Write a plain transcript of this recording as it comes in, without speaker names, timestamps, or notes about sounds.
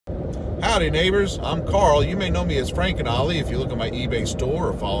Howdy neighbors, I'm Carl. You may know me as Frank and Ollie if you look at my eBay store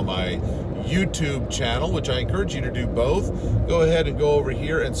or follow my YouTube channel, which I encourage you to do both. Go ahead and go over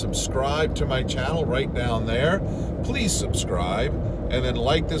here and subscribe to my channel right down there. Please subscribe and then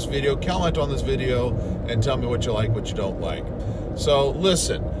like this video, comment on this video, and tell me what you like, what you don't like. So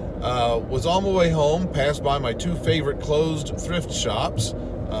listen, was on my way home, passed by my two favorite closed thrift shops.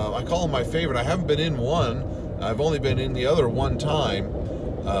 I call them my favorite. I haven't been in one. I've only been in the other one time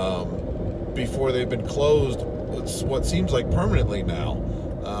before they've been closed. It's what seems like permanently now.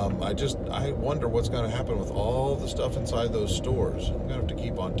 I wonder what's going to happen with all the stuff inside those stores. I'm going to have to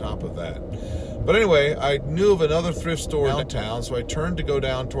keep on top of that. But anyway, I knew of another thrift store downtown, so I turned to go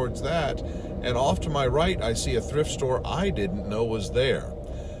down towards that, and off to my right, I see a thrift store I didn't know was there.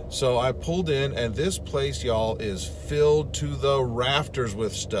 So I pulled in, and this place, y'all, is filled to the rafters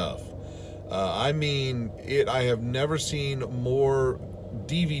with stuff. I mean, I have never seen more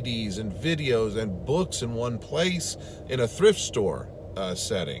DVDs and videos and books in one place in a thrift store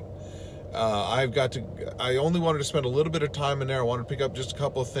setting. I only wanted to spend a little bit of time in there. I wanted to pick up just a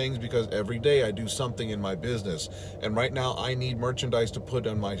couple of things because every day I do something in my business. And right now I need merchandise to put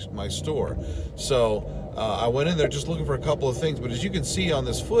on my store. So I went in there just looking for a couple of things. But as you can see on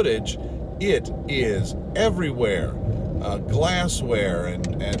this footage, it is everywhere. Glassware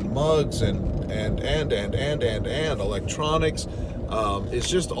and mugs and electronics. It's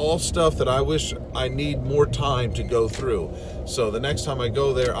just all stuff that I wish I need more time to go through. So the next time I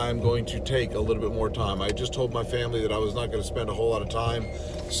go there, I'm going to take a little bit more time. I just told my family that I was not going to spend a whole lot of time.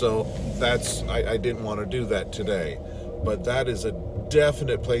 So I didn't want to do that today. But that is a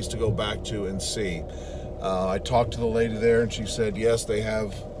definite place to go back to and see. I talked to the lady there and she said, yes, they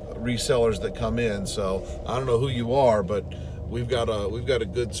have resellers that come in. So I don't know who you are, but we've got a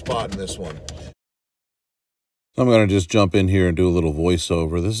good spot in this one. I'm going to just jump in here and do a little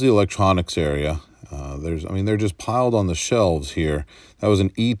voiceover. This is the electronics area. They're just piled on the shelves here. That was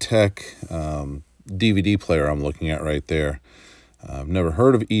an E-Tech DVD player I'm looking at right there. I've never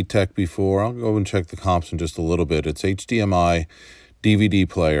heard of E-Tech before. I'll go and check the comps in just a little bit. It's HDMI DVD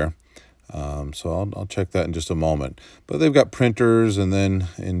player. So I'll check that in just a moment. But they've got printers, and then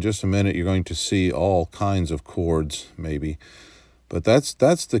in just a minute you're going to see all kinds of cords, maybe. But that's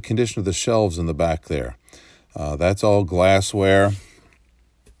the condition of the shelves in the back there. That's all glassware.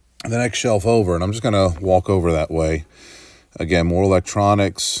 The next shelf over, and I'm just going to walk over that way. Again, more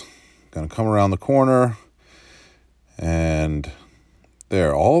electronics. Going to come around the corner, and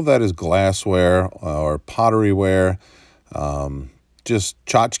there. All of that is glassware or potteryware. Just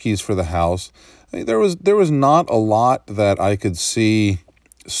tchotchkes for the house. There was not a lot that I could see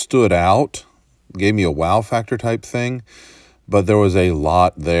stood out, gave me a wow factor type thing, but there was a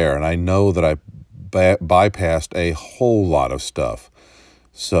lot there, and I know that I bypassed a whole lot of stuff.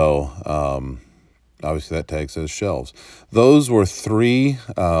 So obviously that tag says shelves. Those were three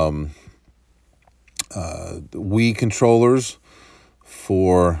Wii controllers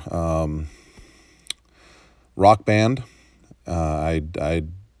for Rock Band. I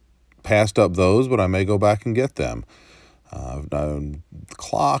passed up those, but I may go back and get them.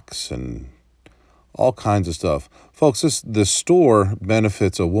 Clocks and all kinds of stuff. Folks, this store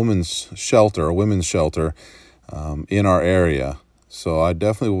benefits a women's shelter in our area. So I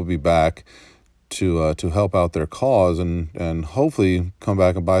definitely will be back to help out their cause and hopefully come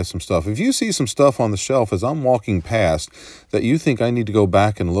back and buy some stuff. If you see some stuff on the shelf as I'm walking past that you think I need to go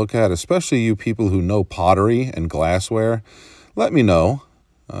back and look at, especially you people who know pottery and glassware, let me know.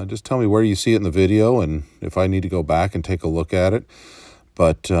 Just tell me where you see it in the video and if I need to go back and take a look at it.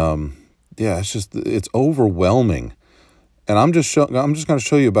 But yeah, it's overwhelming. And I'm just going to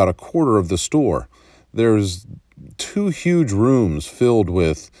show you about a quarter of the store. There's two huge rooms filled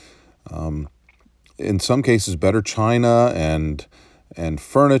with, in some cases, better china and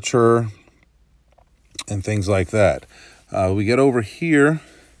furniture and things like that. We get over here,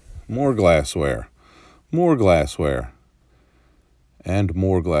 more glassware, and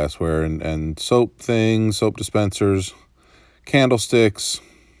more glassware, and soap things, soap dispensers, candlesticks.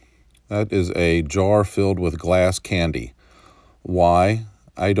 That is a jar filled with glass candy. Why?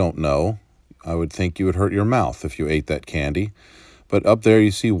 I don't know. I would think you would hurt your mouth if you ate that candy. But up there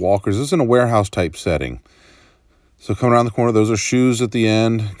you see walkers. This is in a warehouse type setting. So coming around the corner, those are shoes at the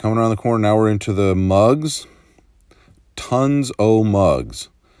end. Coming around the corner, now we're into the mugs. Tons of mugs.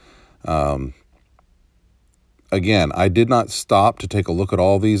 Again, I did not stop to take a look at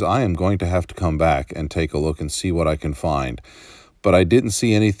all these. I am going to have to come back and take a look and see what I can find. But I didn't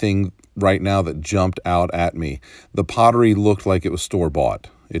see anything right now that jumped out at me. The pottery looked like it was store-bought.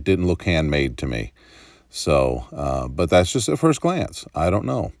 It didn't look handmade to me. So, but that's just at first glance. I don't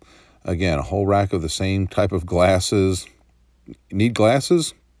know. Again, a whole rack of the same type of glasses. Need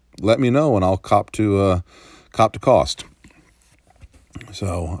glasses? Let me know and I'll cop to cost.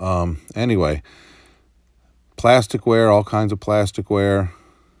 So anyway, plasticware, all kinds of plasticware.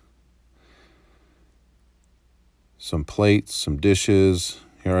 Some plates, some dishes.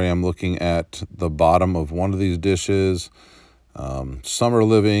 Here I am looking at the bottom of one of these dishes. Summer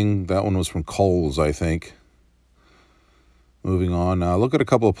Living, that one was from Kohl's, I think. Moving on, now look at a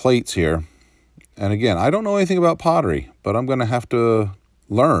couple of plates here. And again, I don't know anything about pottery, but I'm going to have to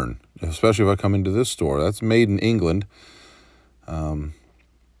learn, especially if I come into this store. That's made in England. And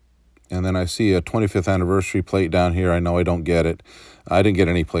then I see a 25th anniversary plate down here. I know I don't get it. I didn't get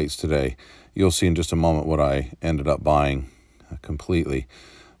any plates today. You'll see in just a moment what I ended up buying completely.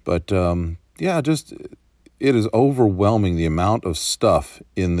 But yeah, just it is overwhelming the amount of stuff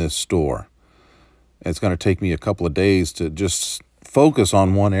in this store. It's going to take me a couple of days to just focus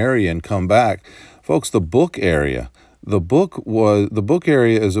on one area and come back. Folks, the book area. The book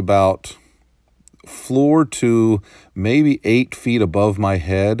area is about floor to maybe 8 feet above my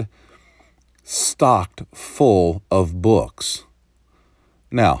head, stocked full of books.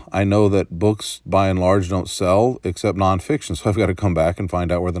 Now, I know that books by and large don't sell except nonfiction, so I've got to come back and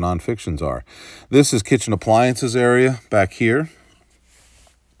find out where the nonfictions are. This is kitchen appliances area back here.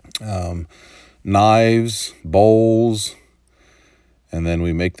 Knives, bowls, and then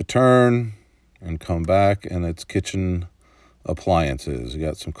we make the turn and come back and it's kitchen appliances. You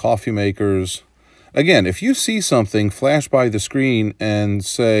got some coffee makers. Again, if you see something flash by the screen and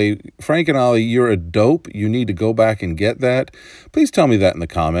say, Frank and Ollie, you're a dope, you need to go back and get that, please tell me that in the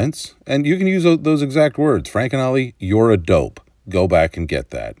comments. And you can use those exact words. Frank and Ollie, you're a dope. Go back and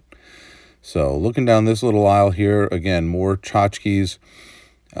get that. So looking down this little aisle here, again, more tchotchkes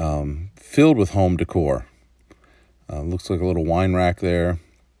filled with home decor. Looks like a little wine rack there.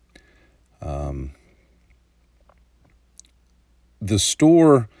 The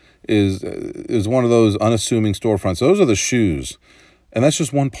store is one of those unassuming storefronts. Those are the shoes, and that's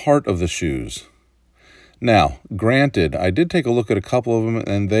just one part of the shoes. Now, granted, I did take a look at a couple of them,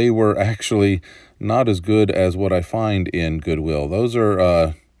 and they were actually not as good as what I find in Goodwill. Those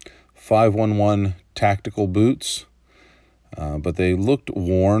are 511 tactical boots, but they looked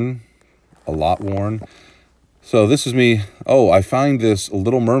worn, a lot worn. So this is me. Oh, I find this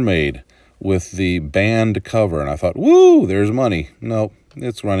Little Mermaid with the band cover, and I thought, woo, there's money. Nope.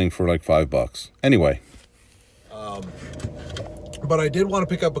 It's running for like $5. Anyway. But I did want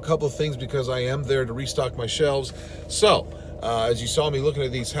to pick up a couple of things because I am there to restock my shelves. So, as you saw me looking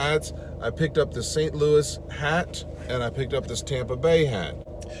at these hats, I picked up this St. Louis hat and I picked up this Tampa Bay hat.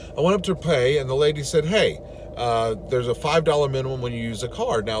 I went up to pay and the lady said, hey, there's a $5 minimum when you use a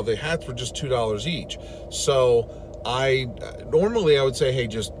card. Now, the hats were just $2 each. So, normally I would say, hey,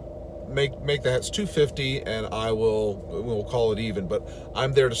 just make the hats $2.50 and we'll call it even, but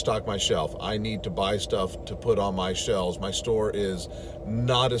I'm there to stock my shelf. I need to buy stuff to put on my shelves. My store is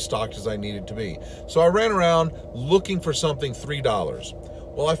not as stocked as I need it to be. So I ran around looking for something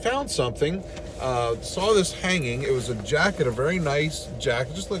 $3. Well, I found something, saw this hanging. It was a jacket, a very nice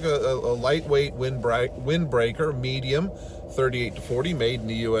jacket, just like a lightweight windbreaker, medium, 38 to 40, made in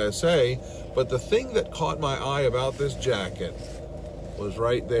the USA. But the thing that caught my eye about this jacket was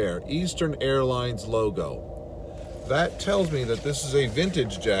right there, Eastern Airlines logo. That tells me that this is a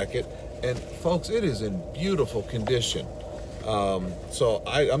vintage jacket, and folks, it is in beautiful condition. So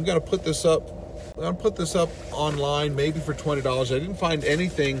I'm gonna put this up. I'm gonna put this up online, maybe for $20. I didn't find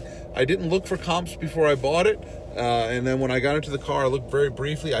anything. I didn't look for comps before I bought it, and then when I got into the car, I looked very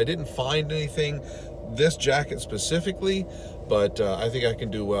briefly. I didn't find anything, this jacket specifically, but I think I can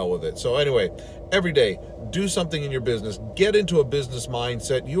do well with it. So anyway, every day, do something in your business. Get into a business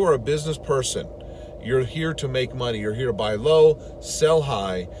mindset. You are a business person. You're here to make money. You're here to buy low, sell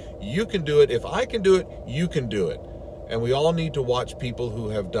high. You can do it. If I can do it, you can do it. And we all need to watch people who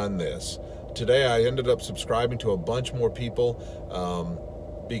have done this. Today, I ended up subscribing to a bunch more people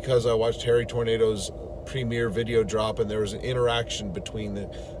because I watched Harry Tornado's premiere video drop, and there was an interaction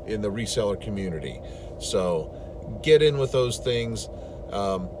in the reseller community. So get in with those things.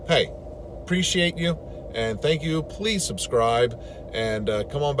 Hey, appreciate you and thank you. Please subscribe and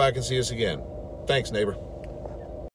come on back and see us again. Thanks, neighbor.